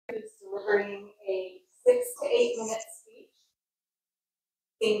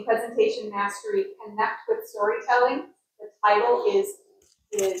in Presentation Mastery, Connect with Storytelling. The title is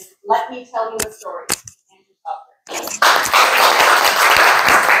Let Me Tell You a Story. Andrew Faulkner.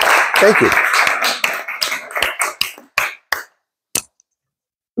 Thank you.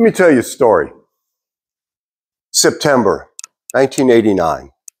 Let me tell you a story. September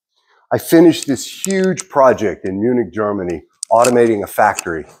 1989. I finished this huge project in Munich, Germany, automating a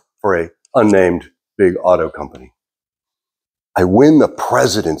factory for an unnamed big auto company. I win the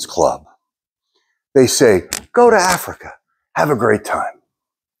President's Club. They say, go to Africa, have a great time.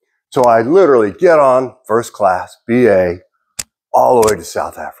 So I literally get on first class, BA, all the way to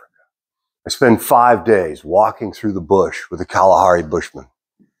South Africa. I spend 5 days walking through the bush with the Kalahari Bushmen.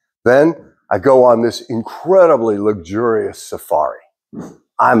 Then I go on this incredibly luxurious safari.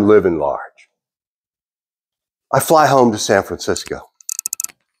 I'm living large. I fly home to San Francisco.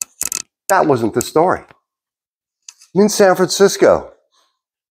 That wasn't the story. I'm in San Francisco.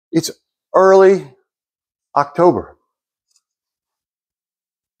 It's early October.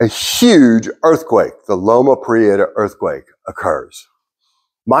 A huge earthquake, the Loma Prieta earthquake, occurs.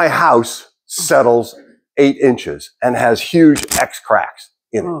 My house settles 8 inches and has huge X cracks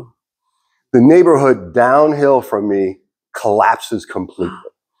in it. The neighborhood downhill from me collapses completely.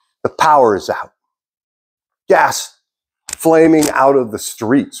 The power is out. Gas flaming out of the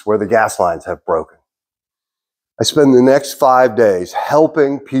streets where the gas lines have broken. I spend the next 5 days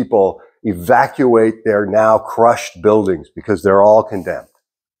helping people evacuate their now crushed buildings because they're all condemned.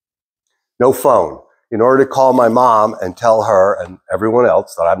 No phone. In order to call my mom and tell her and everyone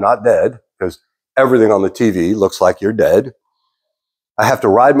else that I'm not dead, because everything on the TV looks like you're dead, I have to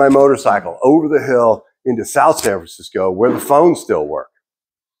ride my motorcycle over the hill into South San Francisco where the phones still work.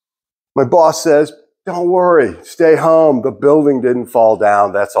 My boss says, don't worry, stay home. The building didn't fall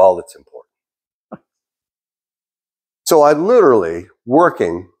down. That's all that's important. So I literally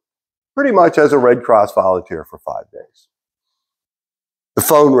working pretty much as a Red Cross volunteer for 5 days. The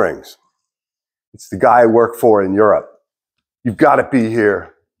phone rings. It's the guy I work for in Europe. You've got to be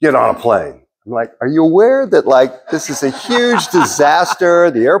here. Get on a plane. I'm like, are you aware that like this is a huge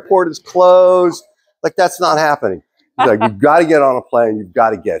disaster? The airport is closed. Like that's not happening. He's like, you've got to get on a plane. You've got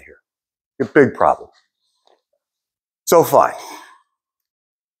to get here. A big problem. So fine.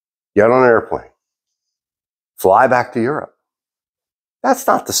 Get on an airplane. Fly back to Europe. That's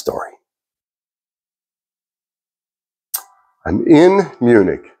not the story. I'm in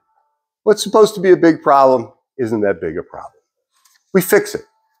Munich. What's supposed to be a big problem isn't that big a problem. We fix it.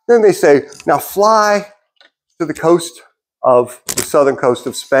 Then they say, now fly to the coast of the southern coast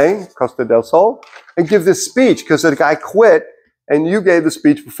of Spain, Costa del Sol, and give this speech because the guy quit and you gave the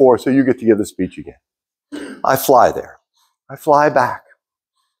speech before, so you get to give the speech again. I fly there. I fly back.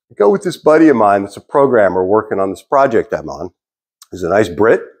 I go with this buddy of mine that's a programmer working on this project I'm on. He's a nice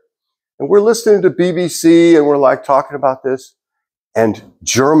Brit. And we're listening to BBC and we're like talking about this. And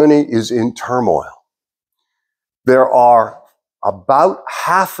Germany is in turmoil. There are about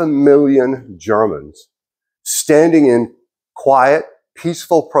 500,000 Germans standing in quiet,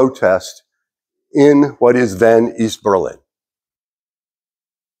 peaceful protest in what is then East Berlin.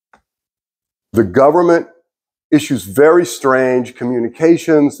 The government issues very strange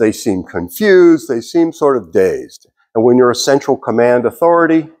communications. They seem confused. They seem sort of dazed. And when you're a central command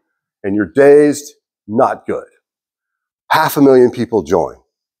authority and you're dazed, not good. 500,000 people join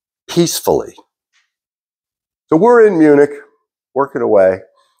peacefully. So we're in Munich, working away,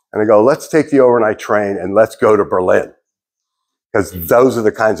 and I go, let's take the overnight train and let's go to Berlin. Because those are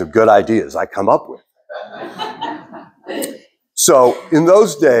the kinds of good ideas I come up with. So in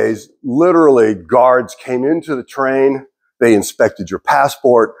those days, literally guards came into the train, they inspected your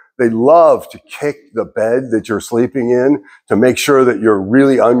passport, they love to kick the bed that you're sleeping in to make sure that you're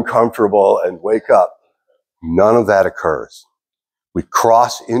really uncomfortable and wake up. None of that occurs. We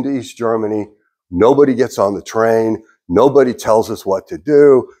cross into East Germany. Nobody gets on the train. Nobody tells us what to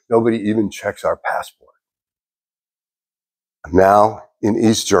do. Nobody even checks our passport. I'm now in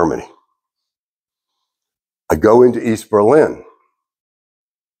East Germany. I go into East Berlin.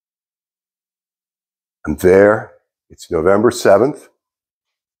 I'm there. It's November 7th.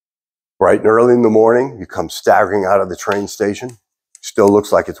 Bright and early in the morning, you come staggering out of the train station. Still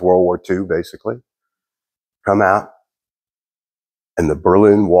looks like it's World War II, basically. Come out, and the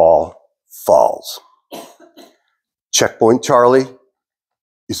Berlin Wall falls. Checkpoint Charlie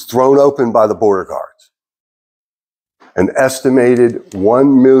is thrown open by the border guards. An estimated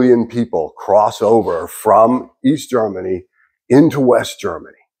 1 million people cross over from East Germany into West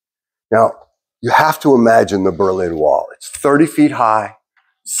Germany. Now, you have to imagine the Berlin Wall. It's 30 feet high,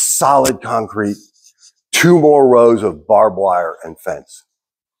 solid concrete, 2 more rows of barbed wire and fence.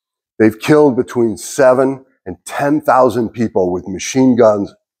 They've killed between 7,000 and 10,000 people with machine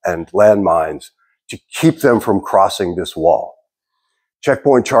guns and landmines to keep them from crossing this wall.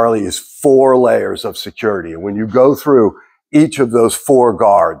 Checkpoint Charlie is 4 layers of security. And when you go through, each of those 4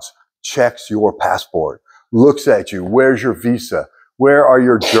 guards checks your passport, looks at you. Where's your visa? Where are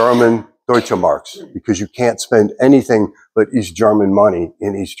your German Deutsche Marks? Because you can't spend anything but East German money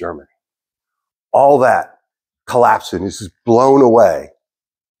in East Germany. All that collapses and is blown away.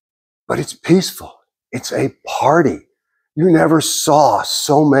 But it's peaceful. It's a party. You never saw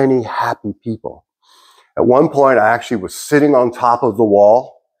so many happy people. At one point, I actually was sitting on top of the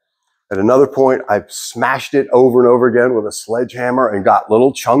wall. At another point, I smashed it over and over again with a sledgehammer and got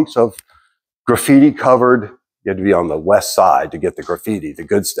little chunks of graffiti covered. You had to be on the west side to get the graffiti, the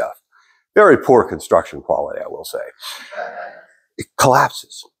good stuff. Very poor construction quality, I will say. It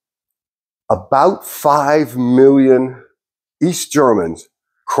collapses. About 5 million East Germans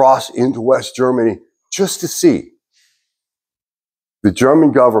cross into West Germany just to see. The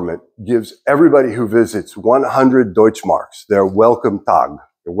German government gives everybody who visits 100 Deutschmarks, their welcome Tag,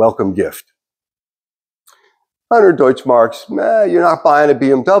 their welcome gift. 100 Deutschmarks, you're not buying a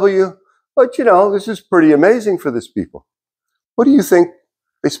BMW, but you know, this is pretty amazing for this people. What do you think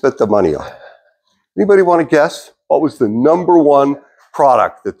they spent the money on? Anybody want to guess? What was the #1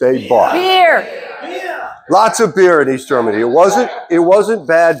 product that they bought? Beer. Lots of beer in East Germany. It wasn't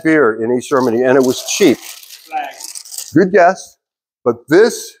bad beer in East Germany, and it was cheap. Good guess. But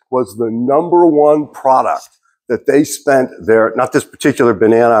this was the #1 product that they spent their, not this particular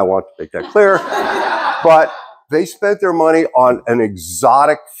banana, I want to make that clear, but they spent their money on an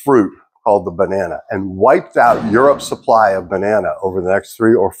exotic fruit called the banana and wiped out Europe's supply of banana over the next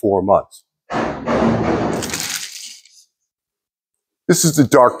 3 or 4 months. This is the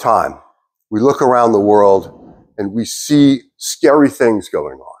dark time. We look around the world and we see scary things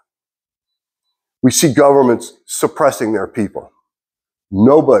going on. We see governments suppressing their people.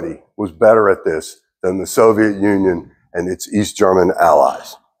 Nobody was better at this than the Soviet Union and its East German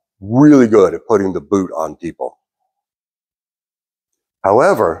allies. Really good at putting the boot on people.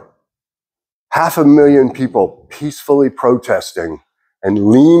 However, 500,000 people peacefully protesting and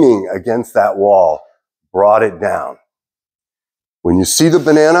leaning against that wall brought it down. When you see the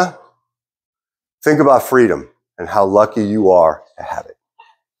banana, think about freedom and how lucky you are to have it.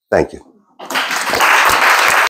 Thank you.